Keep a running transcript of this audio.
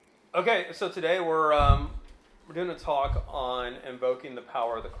Okay, so today we're doing a talk on invoking the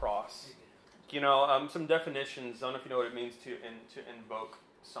power of the cross. Some definitions. I don't know if you know what it means to invoke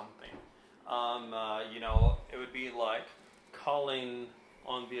something. It would be like calling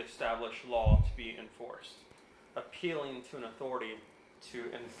on the established law to be enforced, appealing to an authority to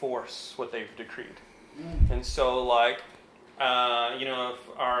enforce what they've decreed. And so, if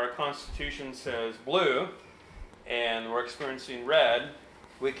our Constitution says blue and we're experiencing red,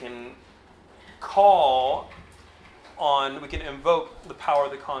 we can invoke the power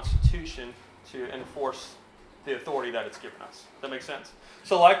of the Constitution to enforce the authority that it's given us. Does that make sense?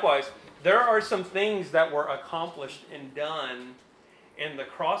 So likewise, there are some things that were accomplished and done in the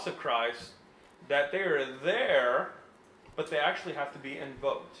cross of Christ that they are there, but they actually have to be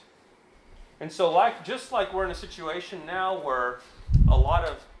invoked. And so just like we're in a situation now where a lot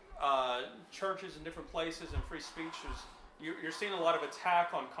of churches in different places and free speech you're seeing a lot of attack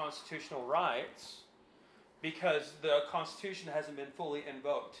on constitutional rights because the Constitution hasn't been fully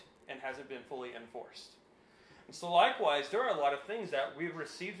invoked and hasn't been fully enforced. And so likewise, there are a lot of things that we've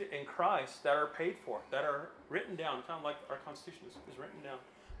received in Christ that are paid for, that are written down, kind of like our Constitution is written down.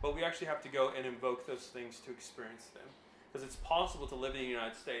 But we actually have to go and invoke those things to experience them. Because it's possible to live in the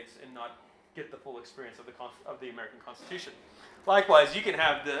United States and not get the full experience of the American Constitution. Likewise, you can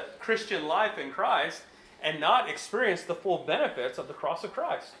have the Christian life in Christ and not experience the full benefits of the cross of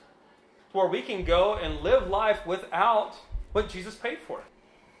Christ. Where we can go and live life without what Jesus paid for.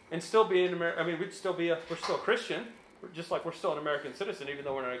 And still be an American, we're still a Christian, just like we're still an American citizen, even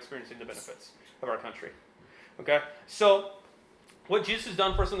though we're not experiencing the benefits of our country. Okay? So, what Jesus has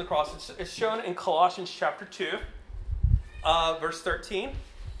done for us on the cross is shown in Colossians chapter 2, verse 13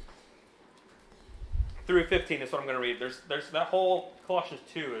 through 15 is what I'm going to read. There's that whole Colossians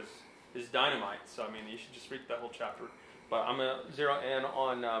 2 is dynamite. So, you should just read that whole chapter. But I'm going to zero in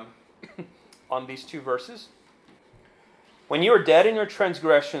on these two verses. When you were dead in your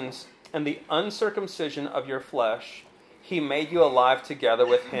transgressions and the uncircumcision of your flesh, he made you alive together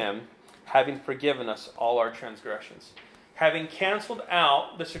with him, having forgiven us all our transgressions, having canceled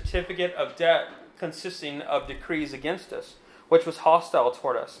out the certificate of debt consisting of decrees against us, which was hostile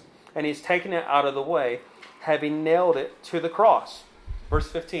toward us, and he's taken it out of the way, having nailed it to the cross.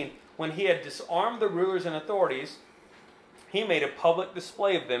 Verse 15, when he had disarmed the rulers and authorities, he made a public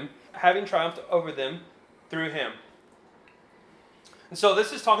display of them, having triumphed over them through him. And so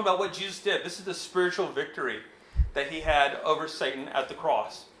this is talking about what Jesus did. This is the spiritual victory that he had over Satan at the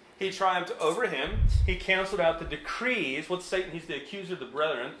cross. He triumphed over him. He canceled out the decrees. What's Satan? He's the accuser of the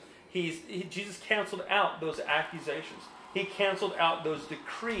brethren. Jesus canceled out those accusations. He canceled out those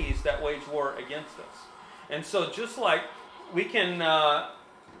decrees that wage war against us. And so just like we can,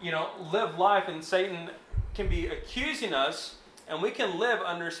 live life and Satan can be accusing us, and we can live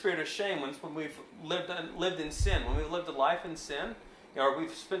under a spirit of shame when we've lived in sin. When we've lived a life in sin, or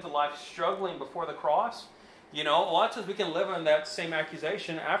we've spent a life struggling before the cross, a lot of times we can live on that same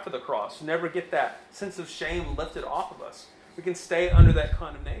accusation after the cross. Never get that sense of shame lifted off of us. We can stay under that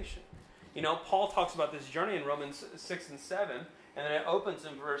condemnation. Paul talks about this journey in Romans 6 and 7, and then it opens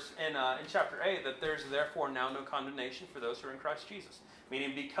in chapter 8 that there's therefore now no condemnation for those who are in Christ Jesus.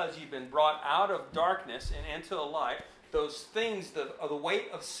 Meaning because you've been brought out of darkness and into a light, those things, the weight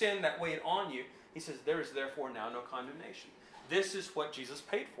of sin that weighed on you, he says there is therefore now no condemnation. This is what Jesus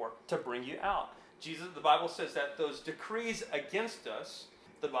paid for, to bring you out. The Bible says that those decrees against us,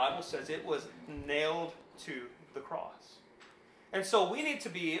 the Bible says it was nailed to the cross. And so we need to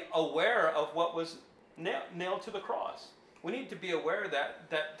be aware of what was nailed to the cross. We need to be aware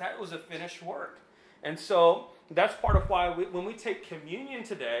that was a finished work. And so that's part of why when we take communion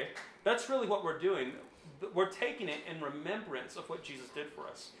today, that's really what we're doing. We're taking it in remembrance of what Jesus did for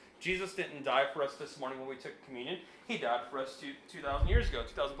us. Jesus didn't die for us this morning when we took communion. He died for us 2,000 years ago,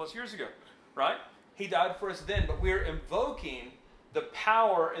 2,000 plus years ago, right? He died for us then, but we're invoking the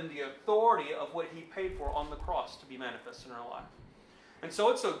power and the authority of what he paid for on the cross to be manifest in our life. And so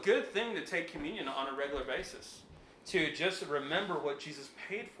it's a good thing to take communion on a regular basis, to just remember what Jesus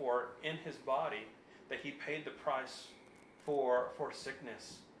paid for in his body, that he paid the price for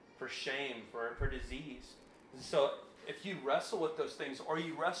sickness, for shame, for disease. And so if you wrestle with those things, or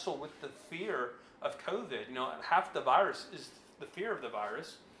you wrestle with the fear of COVID, half the virus is the fear of the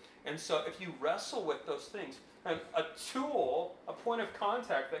virus. And so if you wrestle with those things, and a tool, a point of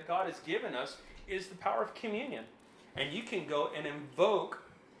contact that God has given us is the power of communion. And you can go and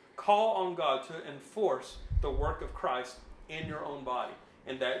call on God to enforce the work of Christ in your own body.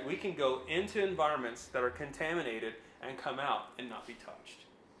 And that we can go into environments that are contaminated and come out and not be touched.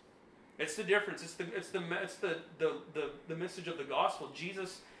 It's the difference. It's the message of the gospel.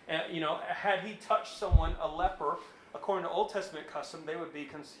 Jesus Had he touched someone, a leper, according to Old Testament custom,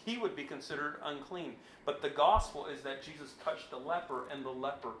 he would be considered unclean. But the gospel is that Jesus touched the leper, and the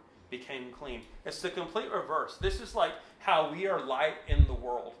leper became clean. It's the complete reverse. This is like how we are light in the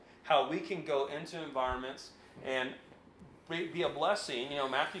world, how we can go into environments and be a blessing.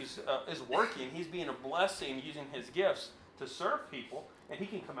 Matthew is working. He's being a blessing using his gifts to serve people, and he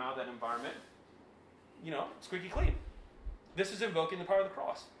can come out of that environment, squeaky clean. This is invoking the power of the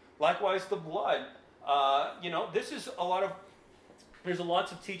cross. Likewise, the blood. This is there's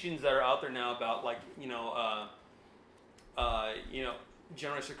lots of teachings that are out there now about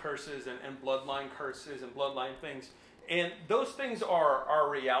generational curses and bloodline curses and bloodline things. And those things are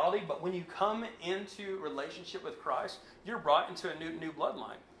reality, but when you come into relationship with Christ, you're brought into a new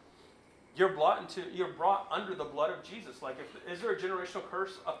bloodline. You're brought under the blood of Jesus. Is there a generational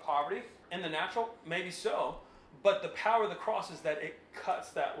curse of poverty in the natural? Maybe so. But the power of the cross is that it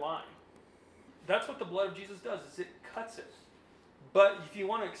cuts that line. That's what the blood of Jesus does, is it cuts it. But if you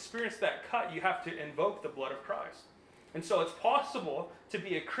want to experience that cut, you have to invoke the blood of Christ. And so it's possible to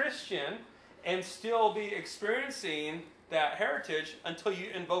be a Christian and still be experiencing that heritage until you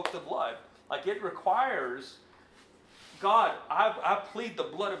invoke the blood. It requires, God, I plead the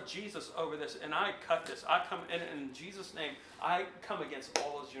blood of Jesus over this, and I cut this. I come in Jesus' name, I come against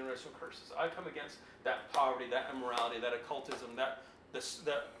all those generational curses. I come against that poverty, that immorality, that occultism, that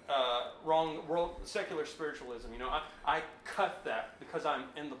wrong world, secular spiritualism. I cut that because I'm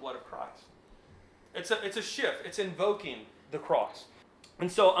in the blood of Christ. It's a shift. It's invoking the cross.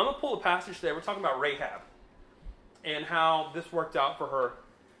 And so I'm going to pull a passage today. We're talking about Rahab and how this worked out for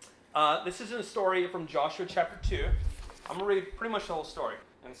her. This is a story from Joshua chapter 2. I'm going to read pretty much the whole story.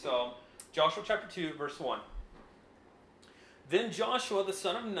 And so Joshua chapter 2, verse 1. Then Joshua the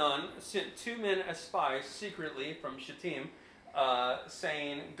son of Nun sent 2 men as spies secretly from Shittim,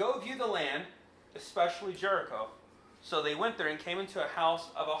 saying, "Go view the land, especially Jericho." So they went there and came into a house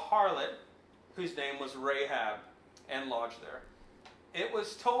of a harlot whose name was Rahab, and lodged there. It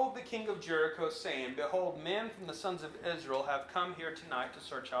was told the king of Jericho, saying, "Behold, men from the sons of Israel have come here tonight to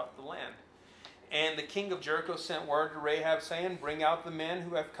search out the land." And the king of Jericho sent word to Rahab, saying, "Bring out the men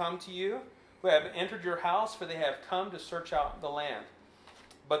who have come to you, who have entered your house, for they have come to search out the land."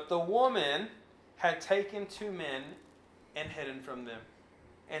 But the woman had taken 2 men and hidden from them.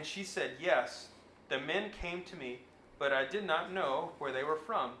 And she said, "Yes, the men came to me, but I did not know where they were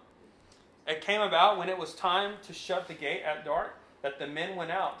from. It came about when it was time to shut the gate at dark that the men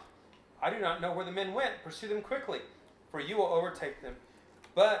went out. I do not know where the men went. Pursue them quickly, for you will overtake them."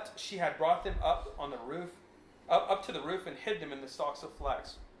 But she had brought them up on the roof, up to the roof, and hid them in the stalks of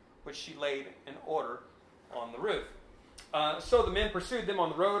flax, which she laid in order on the roof. So the men pursued them on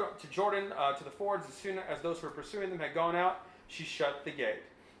the road to Jordan, to the fords. As soon as those who were pursuing them had gone out, she shut the gate.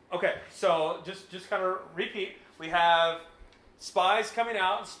 Okay, so just kind of repeat. We have spies coming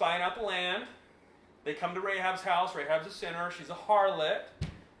out and spying out the land. They come to Rahab's house. Rahab's a sinner. She's a harlot.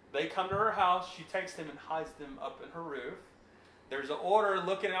 They come to her house. She takes them and hides them up in her roof. There's an order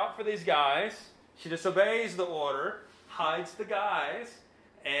looking out for these guys. She disobeys the order, hides the guys.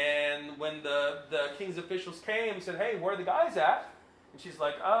 And when the king's officials came and said, "Hey, where are the guys at?" And she's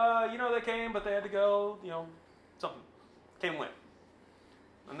like, they came, but they had to go, something. Came and went.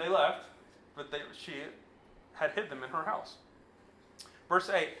 And they left, but she had hid them in her house. Verse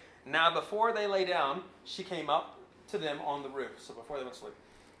 8, "Now before they lay down, she came up to them on the roof." So before they went to sleep.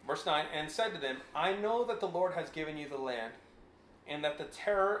 Verse 9, "And said to them, I know that the Lord has given you the land, and that the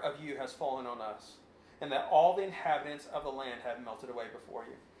terror of you has fallen on us, and that all the inhabitants of the land have melted away before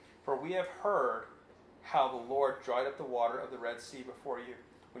you. For we have heard how the Lord dried up the water of the Red Sea before you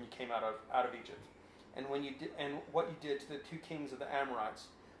when you came out of Egypt, and what you did to the 2 kings of the Amorites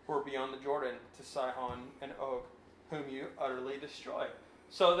who were beyond the Jordan, to Sihon and Og, whom you utterly destroyed."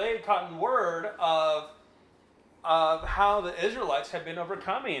 So they had gotten word of how the Israelites had been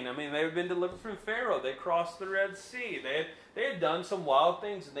overcoming. I mean, they had been delivered from Pharaoh. They crossed the Red Sea. They had done some wild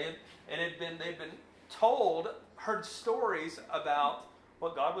things, and they'd been heard stories about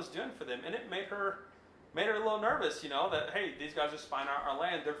what God was doing for them, and it made her a little nervous, that, hey, these guys are spying out our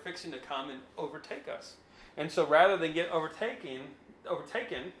land. They're fixing to come and overtake us. And so rather than get overtaken,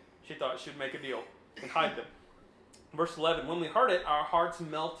 she thought she'd make a deal and hide them. Verse 11, "When we heard it, our hearts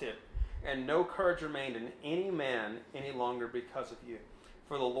melted, and no courage remained in any man any longer because of you.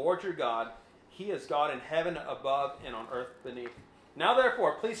 For the Lord your God, He is God in heaven above and on earth beneath. Now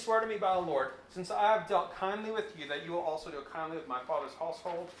therefore, please swear to me by the Lord, since I have dealt kindly with you, that you will also deal kindly with my father's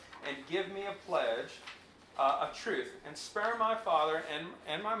household, and give me a pledge of truth, and spare my father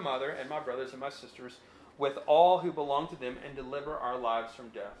and my mother and my brothers and my sisters with all who belong to them and deliver our lives from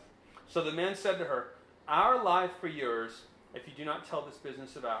death. So the men said to her, our life for yours, if you do not tell this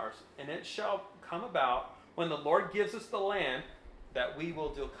business of ours. And it shall come about, when the Lord gives us the land, that we will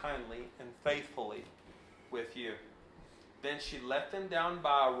deal kindly and faithfully with you. Then she let them down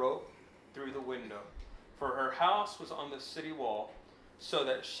by a rope through the window, for her house was on the city wall, so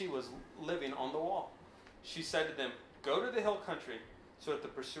that she was living on the wall. She said to them, go to the hill country, so that the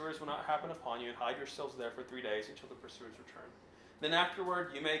pursuers will not happen upon you, and hide yourselves there for 3 days until the pursuers return. Then afterward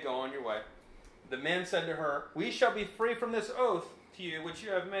you may go on your way. The men said to her, we shall be free from this oath to you which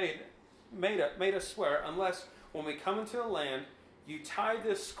you have made us swear, unless when we come into a land, you tie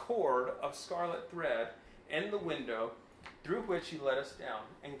this cord of scarlet thread in the window through which you let us down,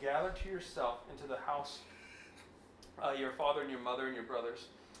 and gather to yourself into the house your father and your mother and your brothers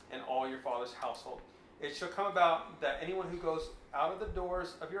and all your father's household. It shall come about that anyone who goes out of the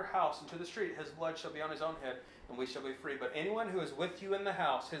doors of your house into the street, his blood shall be on his own head, and we shall be free. But anyone who is with you in the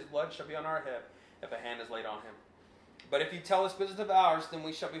house, his blood shall be on our head, if a hand is laid on him. But if you tell us business of ours, then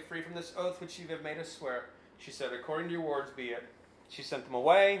we shall be free from this oath which you have made us swear. She said, according to your words be it. She sent them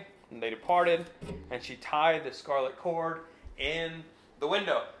away, and they departed, and she tied the scarlet cord in the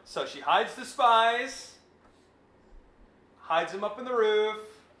window. So she hides the spies, hides them up in the roof.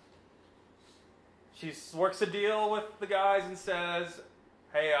 She works a deal with the guys and says,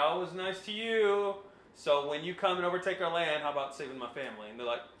 hey, I was nice to you, so when you come and overtake our land, how about saving my family? And they're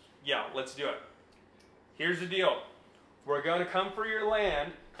like, yeah, let's do it. Here's the deal. We're going to come for your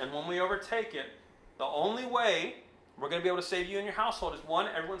land, and when we overtake it, the only way we're going to be able to save you and your household is, one,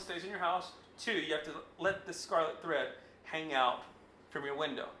 everyone stays in your house. Two, you have to let this scarlet thread hang out from your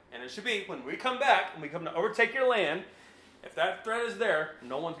window. And it should be, when we come back and we come to overtake your land, if that thread is there,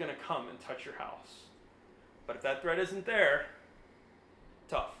 no one's going to come and touch your house. But if that thread isn't there,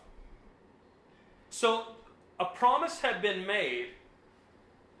 tough. So a promise had been made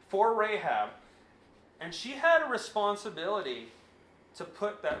for Rahab, and she had a responsibility to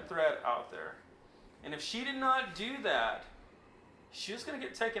put that thread out there. And if she did not do that, she was going to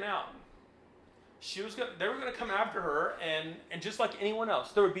get taken out. They were going to come after her, and just like anyone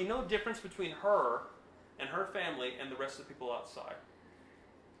else, there would be no difference between her and her family and the rest of the people outside.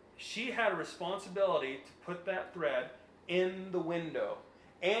 She had a responsibility to put that thread in the window.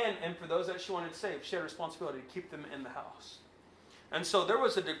 And for those that she wanted to save, she had a responsibility to keep them in the house. And so there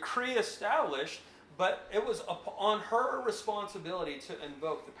was a decree established, but it was on her responsibility to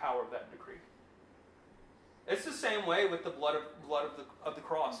invoke the power of that decree. It's the same way with the blood of the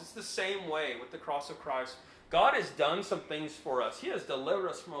cross. It's the same way with the cross of Christ. God has done some things for us. He has delivered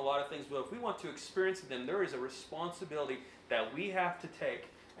us from a lot of things, but if we want to experience them, there is a responsibility that we have to take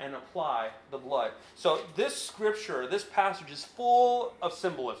and apply the blood. So this scripture, this passage is full of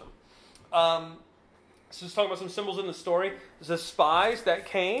symbolism. So let's talk about some symbols in the story. The spies that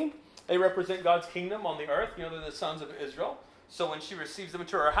came, they represent God's kingdom on the earth. You know, they're the sons of Israel. So when she receives them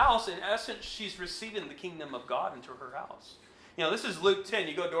into her house, in essence, she's receiving the kingdom of God into her house. You know, this is Luke 10.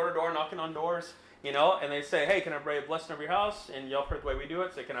 You go door to door, knocking on doors, you know, and they say, hey, can I bring a blessing over your house? And y'all heard the way we do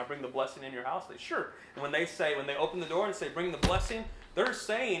it. Say, can I bring the blessing in your house? They, sure. And when they open the door and say, bring the blessing, they're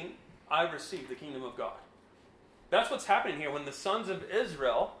saying, I've received the kingdom of God. That's what's happening here. When the sons of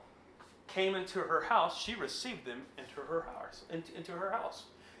Israel came into her house, she received them into her house.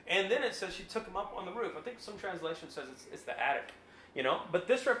 And then it says she took them up on the roof. I think some translation says it's the attic, you know. But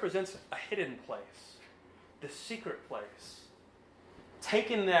this represents a hidden place, the secret place.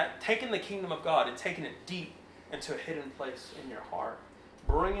 Taking the kingdom of God and taking it deep into a hidden place in your heart,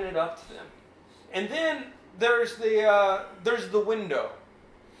 bringing it up to them. And then there's the window.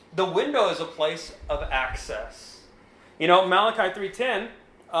 The window is a place of access. You know, Malachi 3:10,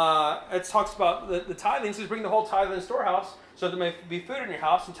 it talks about the tithing. It says, bring the whole tithe in the storehouse, so there may be food in your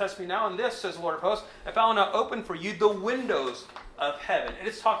house, and test me now in this, says the Lord of hosts, if I will not open for you the windows of heaven. And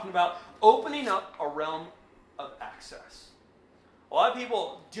it's talking about opening up a realm of access. A lot of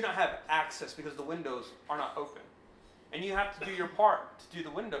people do not have access because the windows are not open. And you have to do your part to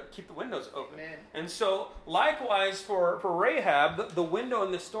keep the windows open. Amen. And so, likewise for Rahab, the window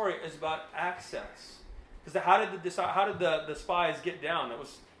in this story is about access. Because how did the spies get down? It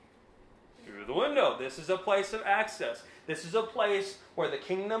was through the window. This is a place of access. This is a place where the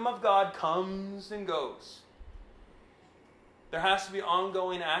kingdom of God comes and goes. There has to be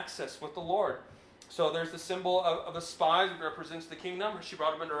ongoing access with the Lord. So there's the symbol of a spy that represents the kingdom. She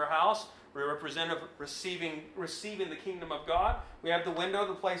brought him into her house. We represent receiving the kingdom of God. We have the window,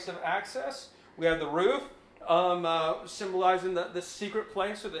 the place of access. We have the roof, symbolizing the secret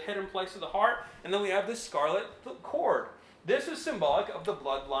place or the hidden place of the heart. And then we have this scarlet cord. This is symbolic of the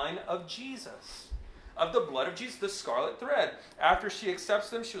bloodline of Jesus. of the blood of Jesus, the scarlet thread. After she accepts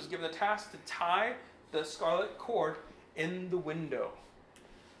them, she was given the task to tie the scarlet cord in the window.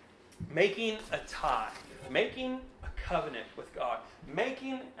 Making a tie, making a covenant with God,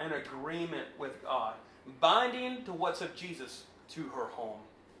 making an agreement with God, binding to what's of Jesus to her home.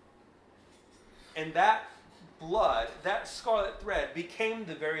 And that blood, that scarlet thread, became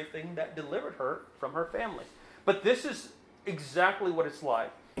the very thing that delivered her from her family. But this is exactly what it's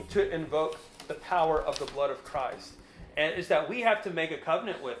like to invoke the power of the blood of Christ. And is that we have to make a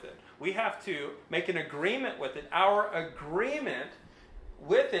covenant with it. We have to make an agreement with it. Our agreement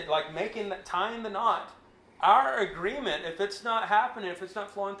with it, like tying the knot, our agreement, if it's not happening, if it's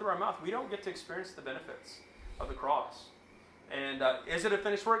not flowing through our mouth, we don't get to experience the benefits of the cross. And is it a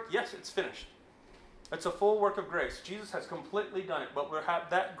finished work? Yes, it's finished. It's a full work of grace. Jesus has completely done it, but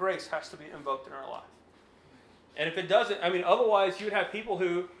that grace has to be invoked in our life. And if it doesn't, otherwise you would have people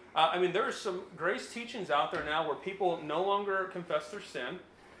who, there are some grace teachings out there now where people no longer confess their sin.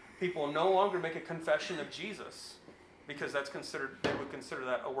 People no longer make a confession of Jesus because they would consider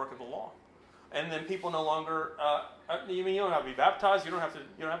that a work of the law. And then people no longer, you don't have to be baptized, you don't have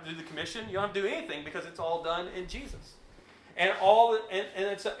to do the commission, you don't have to do anything because it's all done in Jesus. And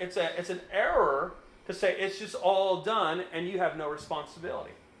it's an error to say it's just all done and you have no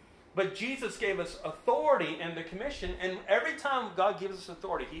responsibility. But Jesus gave us authority in the commission, and every time God gives us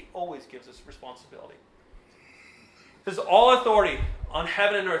authority, He always gives us responsibility. It says, all authority on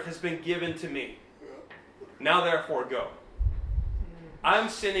heaven and earth has been given to me. Now therefore go. I'm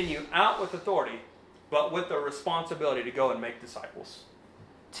sending you out with authority, but with the responsibility to go and make disciples.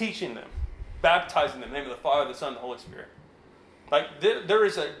 Teaching them, baptizing them in the name of the Father, the Son, and the Holy Spirit. Like there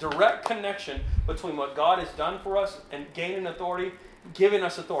is a direct connection between what God has done for us and gaining authority, giving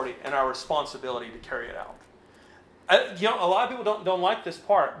us authority, and our responsibility to carry it out. A lot of people don't like this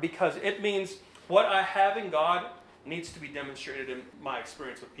part because it means what I have in God needs to be demonstrated in my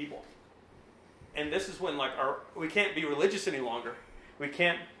experience with people. And this is when we can't be religious any longer. We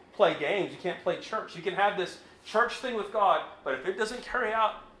can't play games. You can't play church. You can have this church thing with God, but if it doesn't carry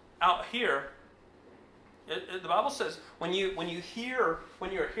out here, the Bible says when you're a hearer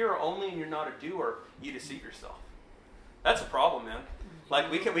only and you're not a doer, you deceive yourself. That's a problem, man.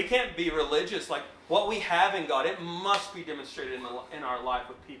 Like we can't be religious. Like what we have in God, it must be demonstrated in our life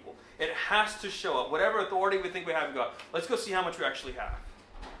with people. It has to show up. Whatever authority we think we have in God, let's go see how much we actually have.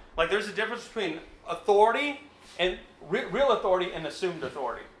 Like there's a difference between authority and real authority and assumed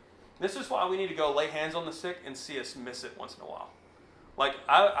authority. This is why we need to go lay hands on the sick and see us miss it once in a while. Like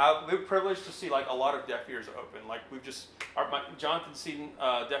we're privileged to see like a lot of deaf ears open. Like Jonathan's seen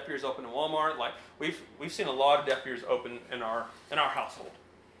deaf ears open in Walmart. Like we've seen a lot of deaf ears open in our household.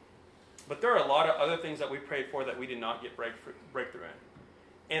 But there are a lot of other things that we prayed for that we did not get breakthrough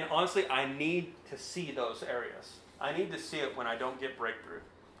in. And honestly, I need to see those areas. I need to see it when I don't get breakthrough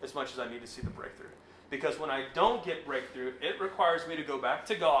as much as I need to see the breakthrough. Because when I don't get breakthrough, it requires me to go back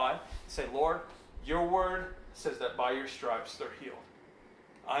to God and say, Lord, your word says that by your stripes they're healed.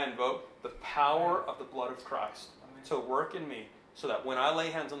 I invoke the power of the blood of Christ to work in me so that when I lay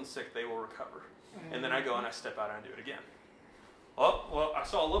hands on the sick, they will recover. And then I go and I step out and do it again. Oh, well, I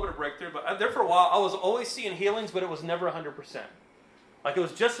saw a little bit of breakthrough, but there for a while, I was always seeing healings, but it was never 100%. Like, it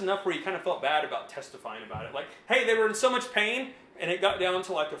was just enough where you kind of felt bad about testifying about it. Like, hey, they were in so much pain, and it got down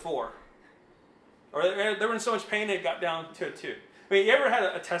to like a 4. Or they were in so much pain, and it got down to a 2. I mean, you ever had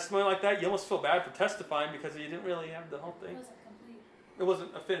a testimony like that? You almost feel bad for testifying because you didn't really have the whole thing. It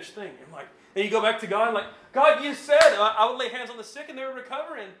wasn't a finished thing. And you go back to God, like, God, you said I would lay hands on the sick and they were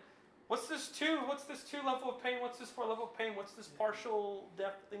recovering. What's this 2? What's this 2 level of pain? What's this 4 level of pain? What's this partial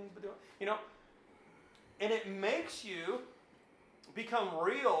death thing? And it makes you become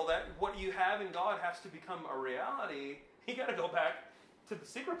real that what you have in God has to become a reality. You got to go back to the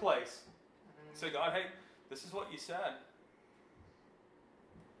secret place. Say, God, hey, this is what you said.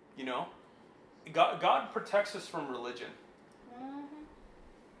 God protects us from religion.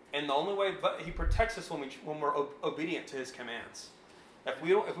 And the only way He protects us when we're obedient to His commands. If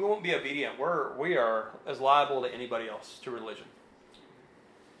we won't be obedient, we are as liable to anybody else, to religion.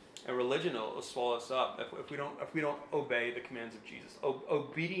 And religion will swallow us up if we don't obey the commands of Jesus.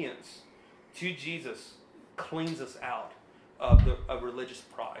 Obedience to Jesus cleans us out of religious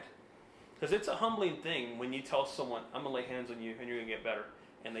pride. Because it's a humbling thing when you tell someone, I'm going to lay hands on you and you're going to get better.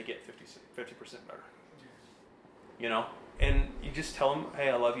 And they get 50% better. And you just tell them, hey,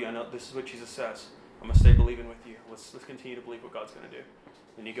 I love you. I know this is what Jesus says. I'm going to stay believing with you. Let's continue to believe what God's going to do.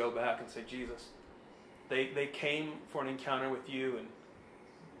 Then you go back and say, Jesus, they came for an encounter with you and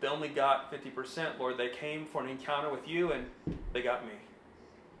they only got 50%. Lord, they came for an encounter with you and they got me.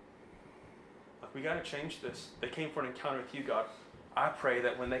 Like, we got to change this. They came for an encounter with you, God. I pray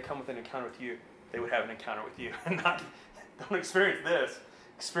that when they come with an encounter with you, they would have an encounter with you. And don't experience this.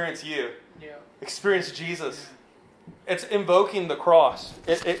 Experience you. Yeah. Experience Jesus. It's invoking the cross.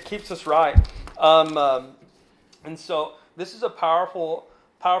 It keeps us right. And so this is a powerful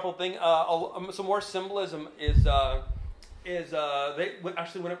thing. Some more symbolism is they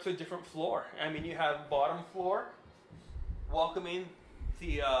actually went up to a different floor. I mean, you have bottom floor welcoming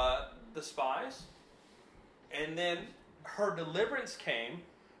the spies, and then her deliverance came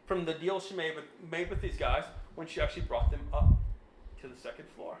from the deal she made with these guys when she actually brought them up to the second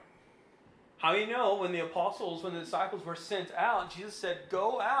floor. How do you know when the disciples were sent out, Jesus said,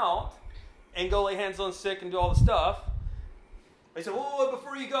 go out and go lay hands on the sick and do all the stuff. They said, whoa,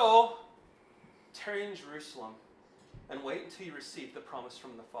 before you go, tarry in Jerusalem and wait until you receive the promise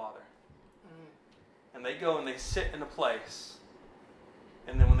from the Father. And they go and they sit in a place.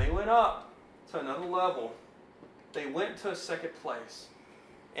 And then when they went up to another level, they went to a second place.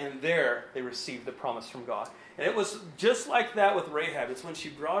 And there they received the promise from God. And it was just like that with Rahab. It's when she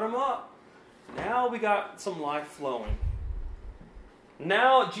brought him up. Now we got some life flowing.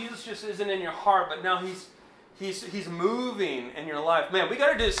 Now Jesus just isn't in your heart, but now He's moving in your life. Man, we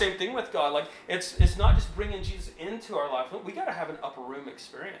got to do the same thing with God. Like, it's not just bringing Jesus into our life. We got to have an upper room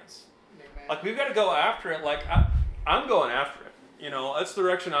experience. Amen. Like, we've got to go after it. Like, I'm going after it. You know, that's the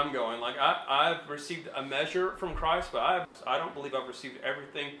direction I'm going. Like, I've received a measure from Christ, but I don't believe I've received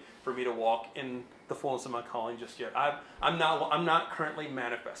everything for me to walk in the fullness of my calling just yet. I'm not currently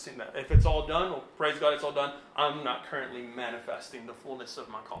manifesting that. If it's all done, well, praise God, it's all done. I'm not currently manifesting the fullness of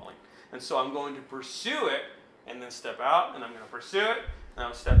my calling. And so I'm going to pursue it, and then step out, and I'm going to pursue it, and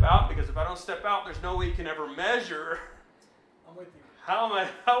I'll step out, because if I don't step out, there's no way you can ever measure. I'm with you. How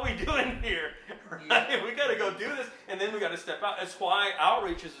are we doing here? Right? Yeah. We got to go do this, and then we got to step out. That's why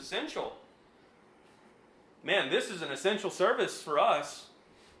outreach is essential. Man, this is an essential service for us,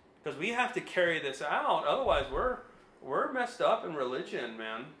 because we have to carry this out. Otherwise, we're messed up in religion,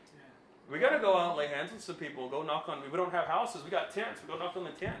 man. We got to go out and lay hands on some people. Go knock on. We don't have houses. We got tents. We go knock on the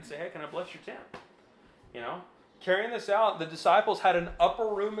tent and say, hey, can I bless your tent? You know, carrying this out, the disciples had an upper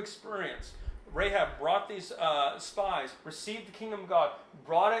room experience. Rahab brought these spies, received the kingdom of God,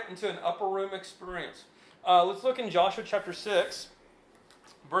 brought it into an upper room experience. Let's look in Joshua chapter 6,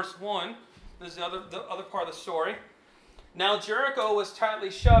 verse 1. This is the other part of the story. Now Jericho was tightly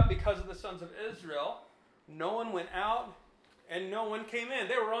shut because of the sons of Israel. No one went out and no one came in.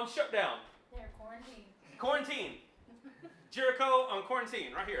 They were on shutdown. They're quarantined. Quarantine. Jericho on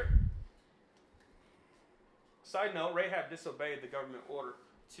quarantine, right here. Side note, Rahab disobeyed the government order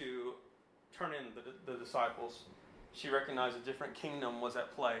to turn in the disciples. She recognized a different kingdom was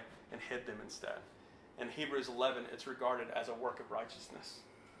at play and hid them instead. In Hebrews 11, it's regarded as a work of righteousness.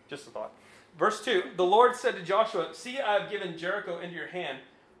 Just a thought. Verse 2, the Lord said to Joshua, see, I have given Jericho into your hand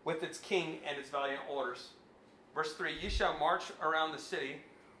with its king and its valiant orders. Verse 3, you shall march around the city,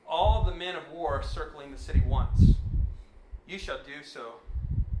 all the men of war circling the city once. You shall do so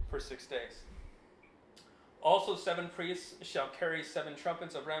for 6 days. Also 7 priests shall carry 7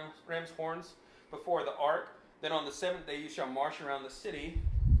 trumpets of ram's horns before the ark. Then on the 7th day you shall march around the city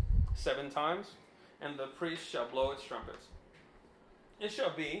 7 times, and the priests shall blow its trumpets. It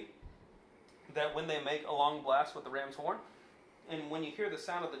shall be that when they make a long blast with the ram's horn, and when you hear the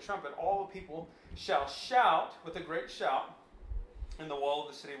sound of the trumpet, all the people shall shout with a great shout, and the wall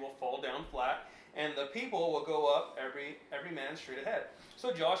of the city will fall down flat, and the people will go up every man straight ahead.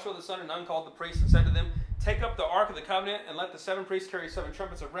 So Joshua the son of Nun called the priests and said to them, take up the ark of the covenant, and let the 7 priests carry 7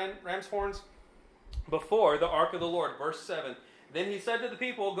 trumpets of ram's horns before the ark of the Lord. Verse 7. Then he said to the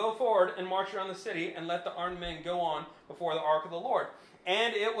people, go forward and march around the city, and let the armed men go on before the ark of the Lord.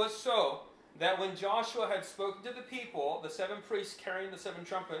 And it was so that when Joshua had spoken to the people, the 7 priests carrying the 7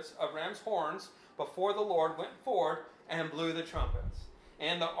 trumpets of ram's horns before the Lord went forward and blew the trumpets.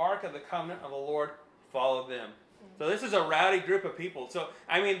 And the ark of the covenant of the Lord followed them. So this is a rowdy group of people. So,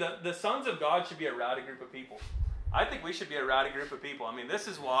 I mean, the sons of God should be a rowdy group of people. I think we should be a rowdy group of people. I mean, this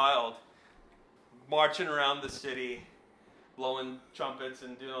is wild. Marching around the city, blowing trumpets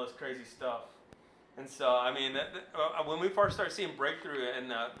and doing all this crazy stuff. And so, I mean, when we first started seeing breakthrough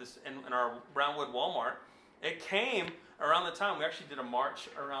in our Brownwood Walmart, it came around the time we actually did a march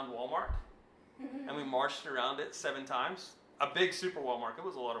around Walmart. And we marched around it 7 times. A big super Walmart. It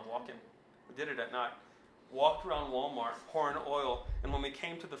was a lot of walking. We did it at night. Walked around Walmart, pouring oil. And when we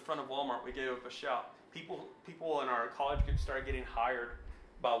came to the front of Walmart, we gave up a shout. People in our college group started getting hired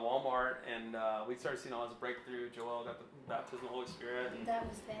by Walmart, and we started seeing all this breakthrough. Joel got the baptism of the Holy Spirit. And That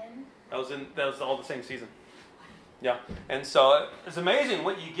was then? That was all the same season. Yeah. And so it's amazing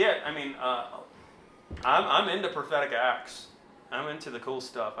what you get. I mean, I'm into prophetic acts. I'm into the cool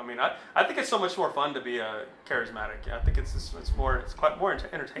stuff. I mean, I think it's so much more fun to be a charismatic. I think it's quite more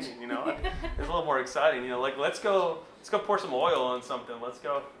entertaining. You know, it's a little more exciting. You know, like let's go pour some oil on something. Let's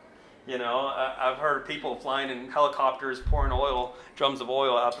go. You know, I've heard people flying in helicopters, pouring drums of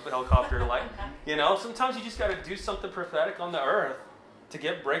oil out of the helicopter. Like, you know, sometimes you just got to do something prophetic on the earth to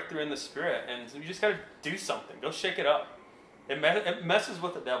get breakthrough in the spirit, and you just got to do something. Go shake it up. It messes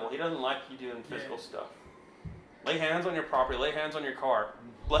with the devil. He doesn't like you doing physical stuff. Lay hands on your property. Lay hands on your car.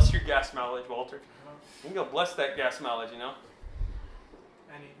 Bless your gas mileage, Walter. You can go bless that gas mileage, you know.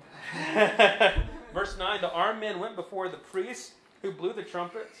 Verse 9, the armed men went before the priests who blew the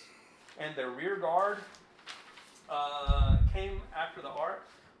trumpets, and the rear guard came after the ark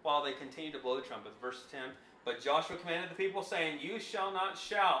while they continued to blow the trumpets. Verse 10, but Joshua commanded the people, saying, you shall not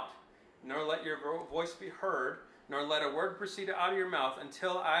shout, nor let your voice be heard, nor let a word proceed out of your mouth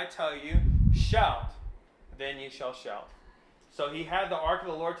until I tell you, shout. Then you shall shout. So he had the ark of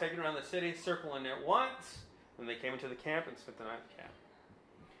the Lord taken around the city, circling it once. Then they came into the camp and spent the night in the camp.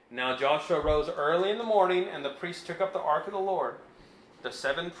 Now Joshua rose early in the morning, and the priests took up the ark of the Lord. The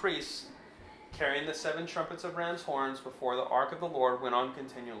 7 priests, carrying the 7 trumpets of ram's horns before the ark of the Lord, went on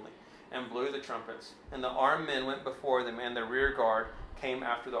continually, and blew the trumpets. And the armed men went before them, and the rear guard came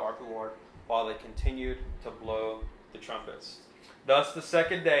after the ark of the Lord, while they continued to blow the trumpets. Thus the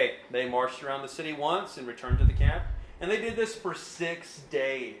second day they marched around the city once and returned to the camp. And they did this for 6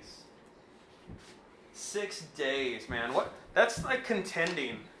 days. 6 days, man. That's like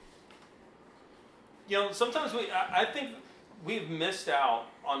contending. You know, sometimes I think we've missed out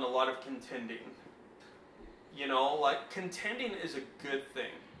on a lot of contending. You know, like contending is a good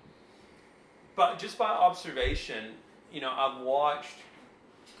thing. But just by observation, you know, I've watched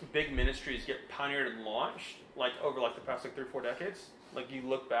big ministries get pioneered and launched over the past 3 or 4 decades. Like you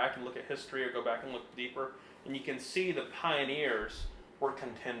look back and look at history or go back and look deeper, and you can see the pioneers were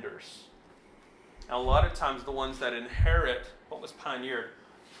contenders. And a lot of times the ones that inherit what was pioneered,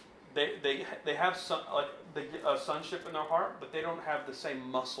 they have some sonship in their heart, but they don't have the same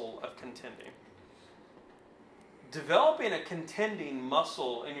muscle of contending. Developing a contending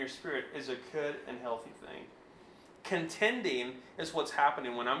muscle in your spirit is a good and healthy thing. Contending is what's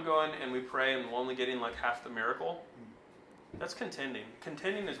happening when I'm going and we pray and we're only getting like half the miracle. That's contending.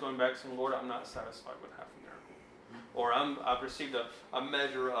 Contending is going back saying, Lord, I'm not satisfied with half the miracle. Or I've received a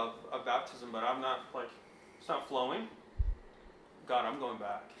measure of baptism, but I'm not it's not flowing. God, I'm going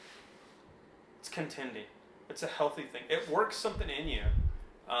back. It's contending. It's a healthy thing. It works something in you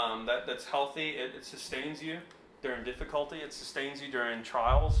that's healthy. It sustains you during difficulty. It sustains you during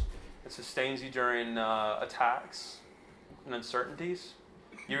trials. It sustains you during attacks and uncertainties.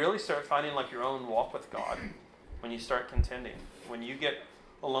 You really start finding your own walk with God when you start contending. When you get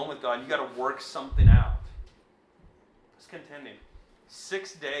alone with God, you got to work something out. It's contending.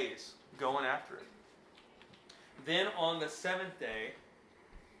 6 days going after it. Then on the 7th day,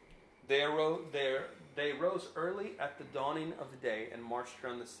 they rose early at the dawning of the day and marched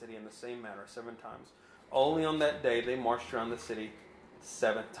around the city in the same manner 7 times. Only on that day they marched around the city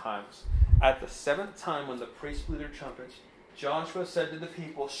 7 times. At the 7th time, when the priests blew their trumpets, Joshua said to the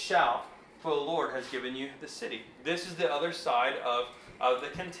people, shout, for the Lord has given you the city. This is the other side of the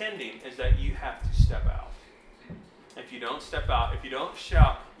contending, is that you have to step out. If you don't step out, if you don't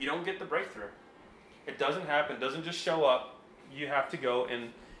shout, you don't get the breakthrough. It doesn't happen. It doesn't just show up. You have to go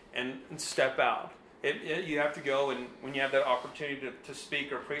and step out. You have to go, and when you have that opportunity to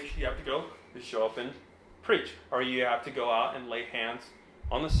speak or preach, you have to go to show up and preach. Or you have to go out and lay hands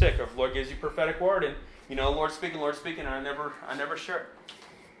on the sick. Or if the Lord gives you prophetic word, and Lord's speaking, and I never share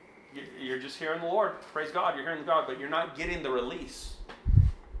it. You're just hearing the Lord. Praise God, you're hearing God, but you're not getting the release.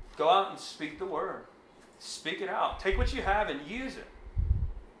 Go out and speak the word. Speak it out. Take what you have and use it.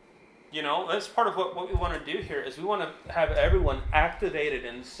 That's part of what we want to do here, is we want to have everyone activated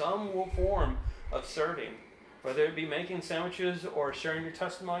in some form of serving. Whether it be making sandwiches or sharing your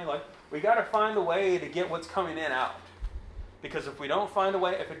testimony, we got to find a way to get what's coming in out. Because if we don't find a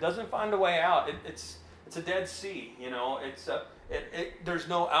way, if it doesn't find a way out, it's a dead sea. There's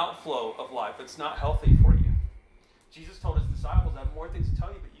no outflow of life. It's not healthy for you. Jesus told his disciples, I have more things to tell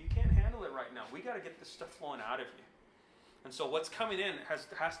you, but you can't handle it right now. We got to get this stuff flowing out of you. And so what's coming in has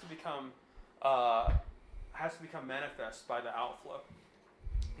to become manifest by the outflow,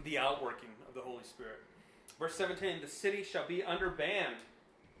 the outworking of the Holy Spirit. Verse 17, the city shall be under ban.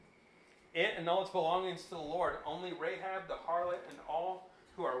 It and all its belongings to the Lord. Only Rahab the harlot and all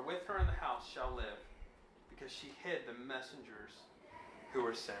who are with her in the house shall live, because she hid the messengers who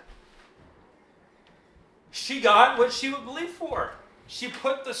were sent. She got what she would believe for. She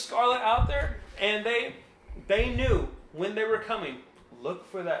put the scarlet out there, And they knew when they were coming, look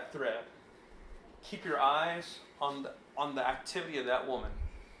for that thread. Keep your eyes on the activity of that woman.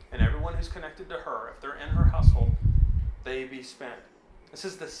 And everyone who's connected to her, if they're in her household, they be spent. It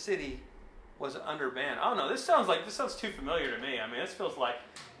says the city was under ban. I don't know, this sounds too familiar to me. I mean, this feels like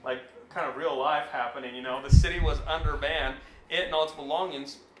kind of real life happening, you know. The city was under ban. It and all its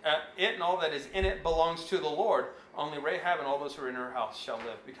belongings, it and all that is in it belongs to the Lord. Only Rahab and all those who are in her house shall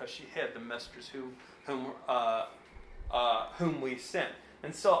live, because she hid the messengers whom we sent.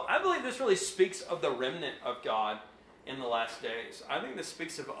 And so I believe this really speaks of the remnant of God in the last days. I think this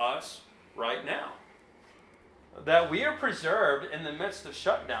speaks of us right now. That we are preserved in the midst of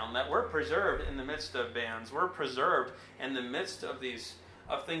shutdown, that we're preserved in the midst of bans, we're preserved in the midst of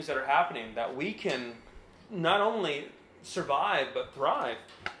of things that are happening, that we can not only survive but thrive.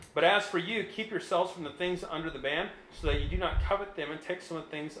 But as for you, keep yourselves from the things under the ban, so that you do not covet them and take some of the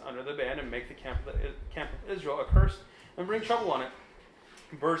things under the ban and make the camp of Israel accursed and bring trouble on it.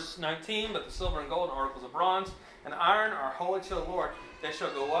 Verse 19, but the silver and gold and articles of bronze and iron are holy to the Lord. They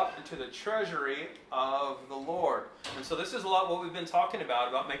shall go up into the treasury of the Lord. And so this is a lot what we've been talking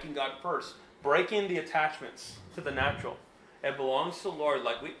about making God first. Breaking the attachments to the natural. It belongs to the Lord.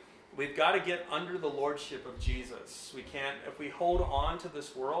 Like we've got to get under the lordship of Jesus. We can't, if we hold on to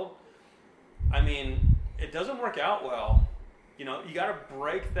this world, I mean, it doesn't work out well. You know, you got to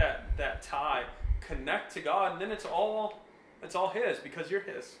break that tie, connect to God, and then it's all His, because you're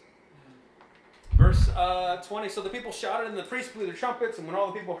His. Verse 20, so the people shouted and the priests blew their trumpets, and when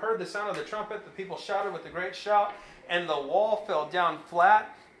all the people heard the sound of the trumpet, the people shouted with a great shout, and the wall fell down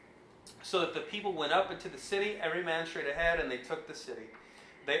flat, so that the people went up into the city, every man straight ahead, and they took the city.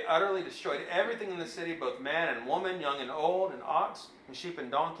 They utterly destroyed everything in the city, both man and woman, young and old, and ox, and sheep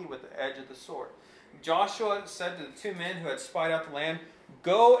and donkey, with the edge of the sword. Joshua said to the two men who had spied out the land,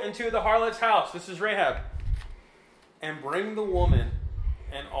 go into the harlot's house, this is Rahab, and bring the woman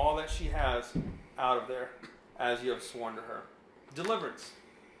and all that she has out of there, as you have sworn to her. Deliverance.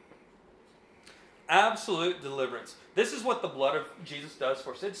 Absolute deliverance. This is what the blood of Jesus does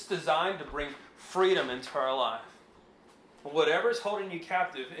for us. It's designed to bring freedom into our life. Whatever is holding you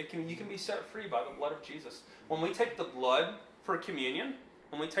captive, you can be set free by the blood of Jesus. When we take the blood for communion,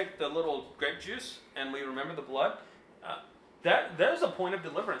 when we take the little grape juice and we remember the blood, there's a point of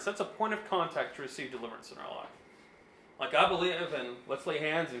deliverance. That's a point of contact to receive deliverance in our life. Like, I believe in let's lay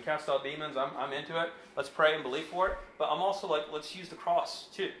hands and cast out demons. I'm into it. Let's pray and believe for it. But I'm also like, let's use the cross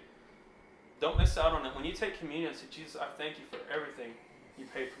too. Don't miss out on it. When you take communion, say, Jesus, I thank you for everything you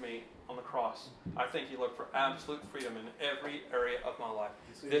paid for me on the cross. I thank you, Lord, for absolute freedom in every area of my life.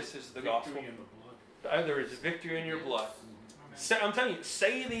 This is the gospel. In the blood. There is victory in your blood. I'm telling you,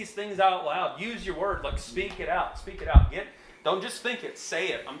 say these things out loud. Use your word. Like, speak it out. Speak it out. Don't just think it. Say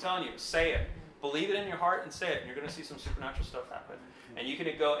it. I'm telling you, say it. Believe it in your heart and say it, and you're going to see some supernatural stuff happen. And you can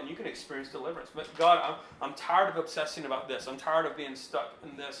go and you can experience deliverance. But God, I'm tired of obsessing about this. I'm tired of being stuck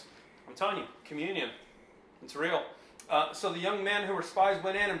in this. I'm telling you, communion, it's real. So the young men who were spies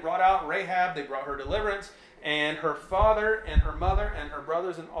went in and brought out Rahab. They brought her deliverance, and her father and her mother and her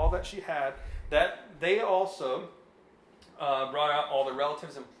brothers and all that she had. That they also brought out all the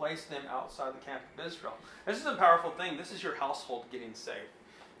relatives and placed them outside the camp of Israel. This is a powerful thing. This is your household getting saved.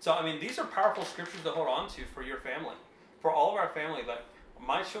 So, I mean, these are powerful scriptures to hold on to for your family. For all of our family, that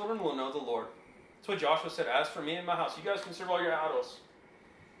my children will know the Lord. That's what Joshua said. As for me and my house, you guys can serve all your idols.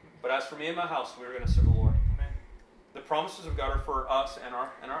 But as for me and my house, we're going to serve the Lord. Amen. The promises of God are for us and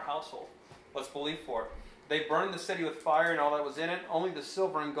our household. Let's believe for it. They burned the city with fire and all that was in it. Only the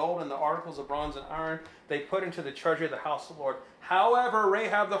silver and gold and the articles of bronze and iron they put into the treasury of the house of the Lord. However,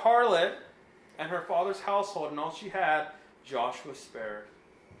 Rahab the harlot and her father's household and all she had, Joshua spared.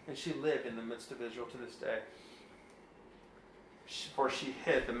 And she lived in the midst of Israel to this day. For she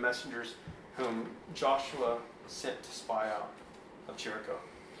hid the messengers whom Joshua sent to spy out of Jericho.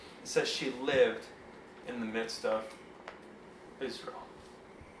 It says she lived in the midst of Israel.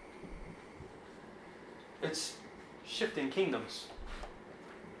 It's shifting kingdoms.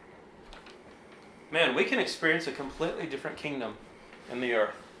 Man, we can experience a completely different kingdom in the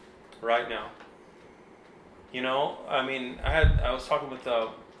earth right now. You know, I mean, I was talking with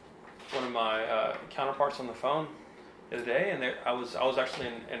one of my counterparts on the phone the other day, and I was actually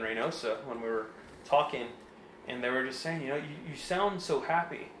in Reynosa when we were talking, and they were just saying, you know, you sound so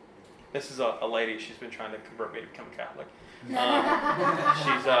happy. This is a lady. She's been trying to convert me to become a Catholic.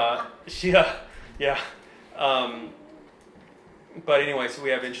 Yeah. But anyway, so we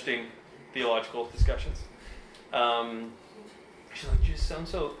have interesting theological discussions. She's like, you just sound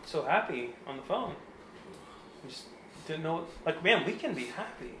so happy on the phone. I just didn't know. Like, man, we can be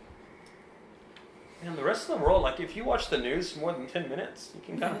happy. And the rest of the world, like if you watch the news more than 10 minutes, you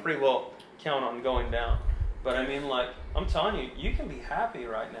can kind of pretty well count on going down. But I mean, like, I'm telling you, you can be happy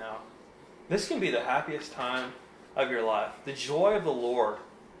right now. This can be the happiest time of your life. The joy of the Lord,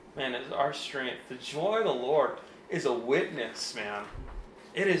 man, is our strength. The joy of the Lord is a witness, man.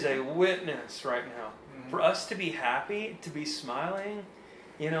 It is a witness right now. Mm-hmm. For us to be happy, to be smiling,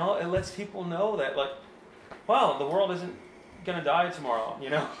 it lets people know that, like, wow, the world isn't going to die tomorrow,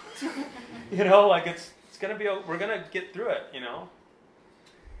 like it's going to be, we're going to get through it,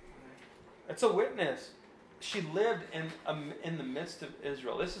 It's a witness. She lived in the midst of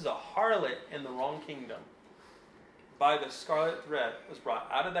Israel. This is a harlot in the wrong kingdom. By the scarlet thread was brought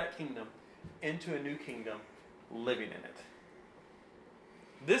out of that kingdom into a new kingdom, living in it.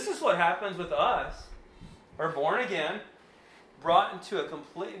 This is what happens with us. We're born again, brought into a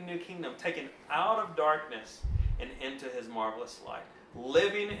completely new kingdom, taken out of darkness and into his marvelous light,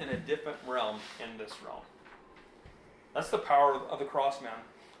 living in a different realm in this realm. That's the power of the cross, man.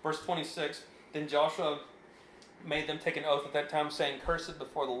 Verse 26, then Joshua made them take an oath at that time, saying, cursed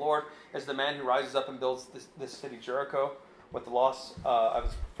before the Lord is the man who rises up and builds this city Jericho. With the loss of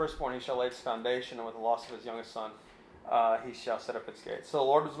his firstborn he shall lay its foundation, and with the loss of his youngest son he shall set up its gates. So the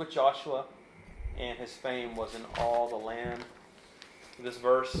Lord was with Joshua, and his fame was in all the land. This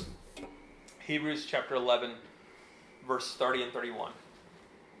verse, Hebrews chapter 11, verse 30 and 31.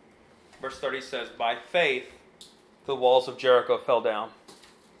 Verse 30 says, by faith the walls of Jericho fell down,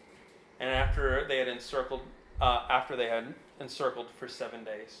 and after they had encircled for 7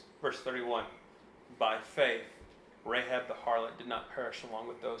 days. Verse 31, by faith Rahab the harlot did not perish along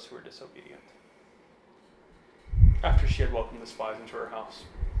with those who were disobedient, after she had welcomed the spies into her house.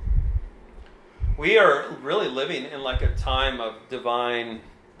 We are really living in like a time of divine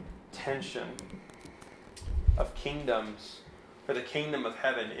tension, of kingdoms, for the kingdom of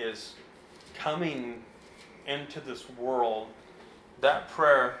heaven is coming into this world. That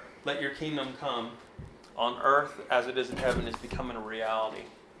prayer, let your kingdom come on earth as it is in heaven, is becoming a reality.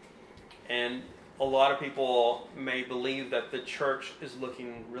 And a lot of people may believe that the church is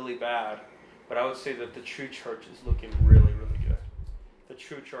looking really bad, but I would say that the true church is looking really, really good. The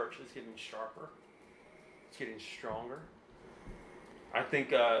true church is getting sharper. It's getting stronger. I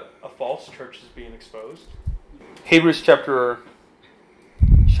think a false church is being exposed. Hebrews chapter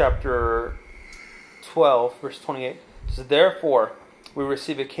 12, verse 28 says, therefore we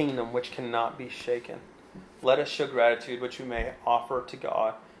receive a kingdom which cannot be shaken. Let us show gratitude which we may offer to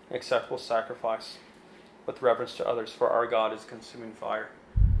God an acceptable sacrifice with reverence to others, for our God is consuming fire.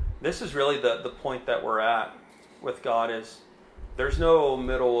 This is really the point that we're at with God, is there's no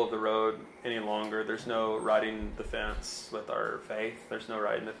middle of the road any longer. There's no riding the fence with our faith. There's no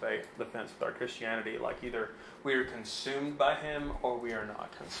riding the fence with our Christianity. Like either we are consumed by Him or we are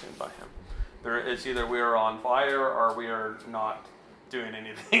not consumed by Him. It's either we are on fire or we are not doing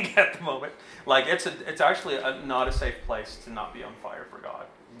anything at the moment. Like it's actually not a safe place to not be on fire for God.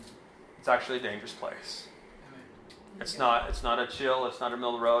 It's actually a dangerous place. It's not a chill. It's not a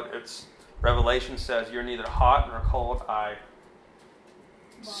middle of the road. It's Revelation says you're neither hot nor cold. I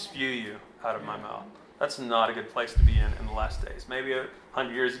spew you out of my mouth. That's not a good place to be in the last days. Maybe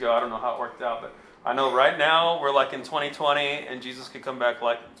 100 years ago, I don't know how it worked out, but I know right now we're like in 2020 and Jesus could come back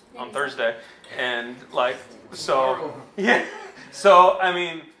like on Thursday. And like, so, yeah. So, I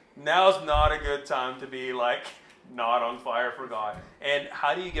mean, now's not a good time to be like not on fire for God. And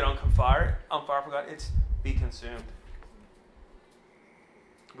how do you get on fire for God? It's be consumed.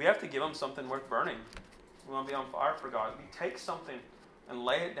 We have to give Him something worth burning. We want to be on fire for God. We take something and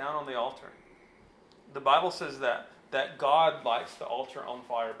lay it down on the altar. The Bible says that God lights the altar on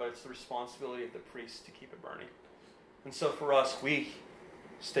fire, but it's the responsibility of the priest to keep it burning. And so for us, we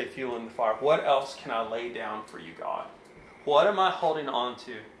stay fueling the fire. What else can I lay down for you, God? What am I holding on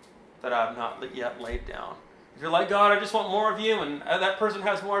to that I have not yet laid down? If you're like, God, I just want more of you, and that person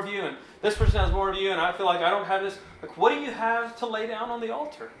has more of you, and this person has more of you, and I feel like I don't have this. Like, what do you have to lay down on the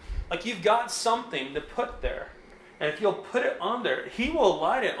altar? Like, you've got something to put there. And if you'll put it on there, He will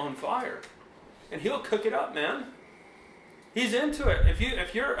light it on fire. And He'll cook it up, man. He's into it.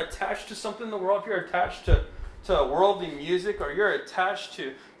 If you're attached to something in the world, if you're attached to worldly music, or you're attached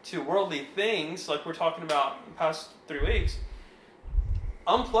to worldly things, like we're talking about the past 3 weeks,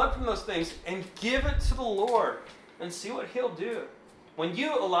 unplug from those things and give it to the Lord and see what He'll do. When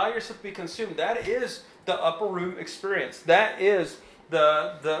you allow yourself to be consumed, that is the upper room experience. That is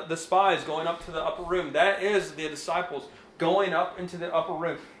the spies going up to the upper room. That is the disciples going up into the upper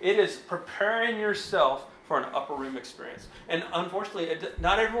room. It is preparing yourself for an upper room experience. And unfortunately,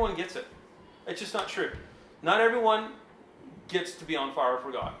 not everyone gets it. It's just not true. Not everyone gets to be on fire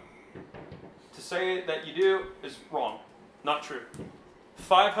for God. To say that you do is wrong. Not true.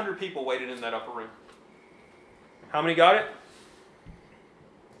 500 people waited in that upper room. How many got it?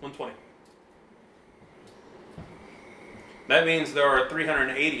 120. That means there are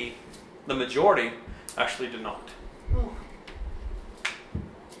 380. The majority actually did not.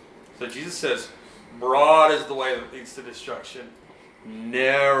 So Jesus says, broad is the way that leads to destruction.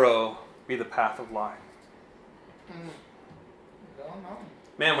 Narrow be the path of life.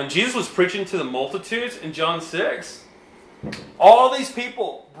 Man, when Jesus was preaching to the multitudes in John 6, all these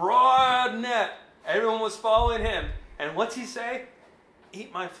people, broad net, everyone was following him. And what's he say?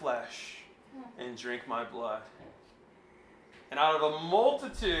 Eat my flesh and drink my blood. And out of a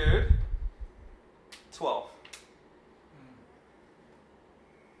multitude, 12.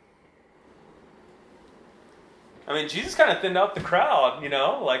 I mean, Jesus kind of thinned out the crowd,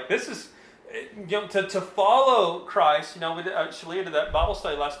 like this is, to follow Christ, Shalia did that Bible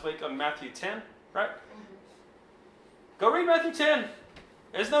study last week on Matthew 10, right? Go read Matthew 10.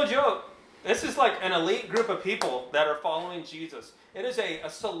 It's no joke. This is like an elite group of people that are following Jesus. It is a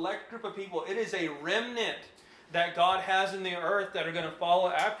select group of people. It is a remnant that God has in the earth that are going to follow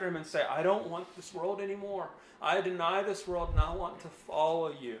after him and say, I don't want this world anymore. I deny this world and I want to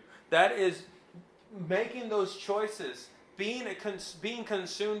follow you. That is making those choices, being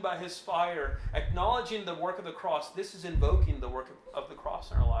consumed by his fire, acknowledging the work of the cross. This is invoking the work of the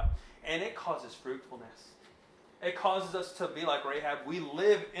cross in our life. And it causes fruitfulness. It causes us to be like Rahab. We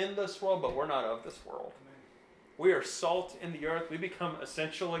live in this world, but we're not of this world. We are salt in the earth. We become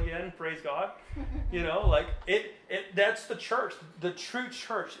essential again. Praise God. That's the church. The true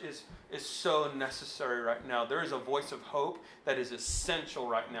church is so necessary right now. There is a voice of hope that is essential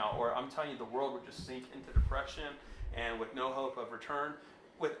right now. Or I'm telling you, the world would just sink into depression and with no hope of return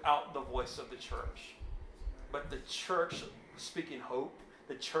without the voice of the church. But the church speaking hope,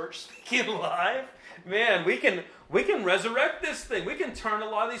 the church speaking life, man, we can resurrect this thing. We can turn a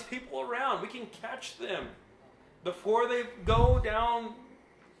lot of these people around. We can catch them before they go down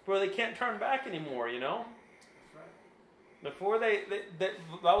where they can't turn back anymore, Before the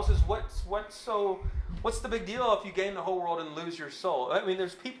Bible says, what's the big deal if you gain the whole world and lose your soul? I mean,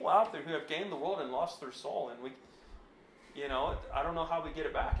 there's people out there who have gained the world and lost their soul, and I don't know how we get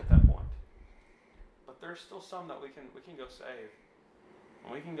it back at that point. But there's still some that we can go save.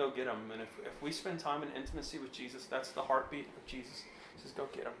 And we can go get them. And if we spend time in intimacy with Jesus, that's the heartbeat of Jesus. He says, go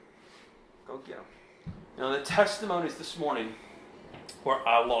get them. Go get them. The testimonies this morning where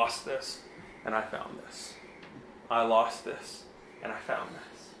I lost this and I found this. I lost this and I found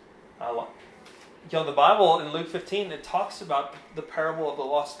this. The Bible in Luke 15, it talks about the parable of the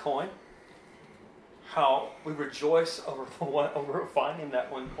lost coin. How we rejoice over finding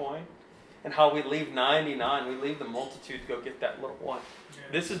that one coin. And how we leave 99, we leave the multitude to go get that little one.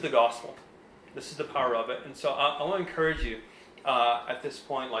 Yeah. This is the gospel. This is the power of it. And so I want to encourage you at this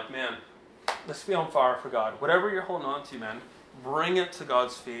point, man, let's be on fire for God. Whatever you're holding on to, man, bring it to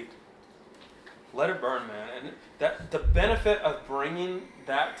God's feet. Let it burn, man. And that the benefit of bringing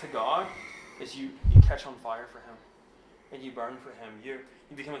that to God is you catch on fire for him. And you burn for him. You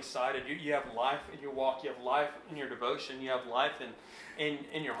become excited. You have life in your walk. You have life in your devotion. You have life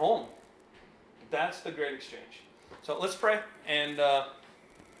in your home. That's the great exchange. So let's pray, and we'll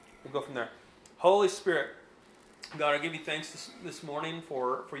go from there. Holy Spirit, God, I give you thanks this morning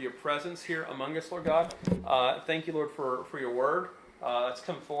for your presence here among us, Lord God. Thank you, Lord, for your word. Let's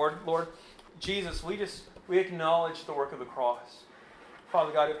come forward, Lord. Jesus, we acknowledge the work of the cross.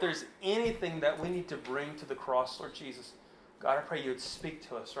 Father God, if there's anything that we need to bring to the cross, Lord Jesus, God, I pray you would speak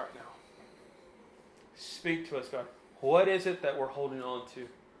to us right now. Speak to us, God. What is it that we're holding on to?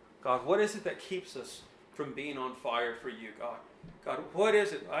 God, what is it that keeps us from being on fire for you, God? God, what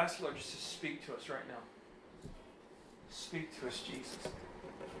is it? I ask you, Lord, just to speak to us right now. Speak to us, Jesus.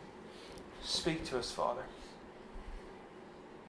 Speak to us, Father.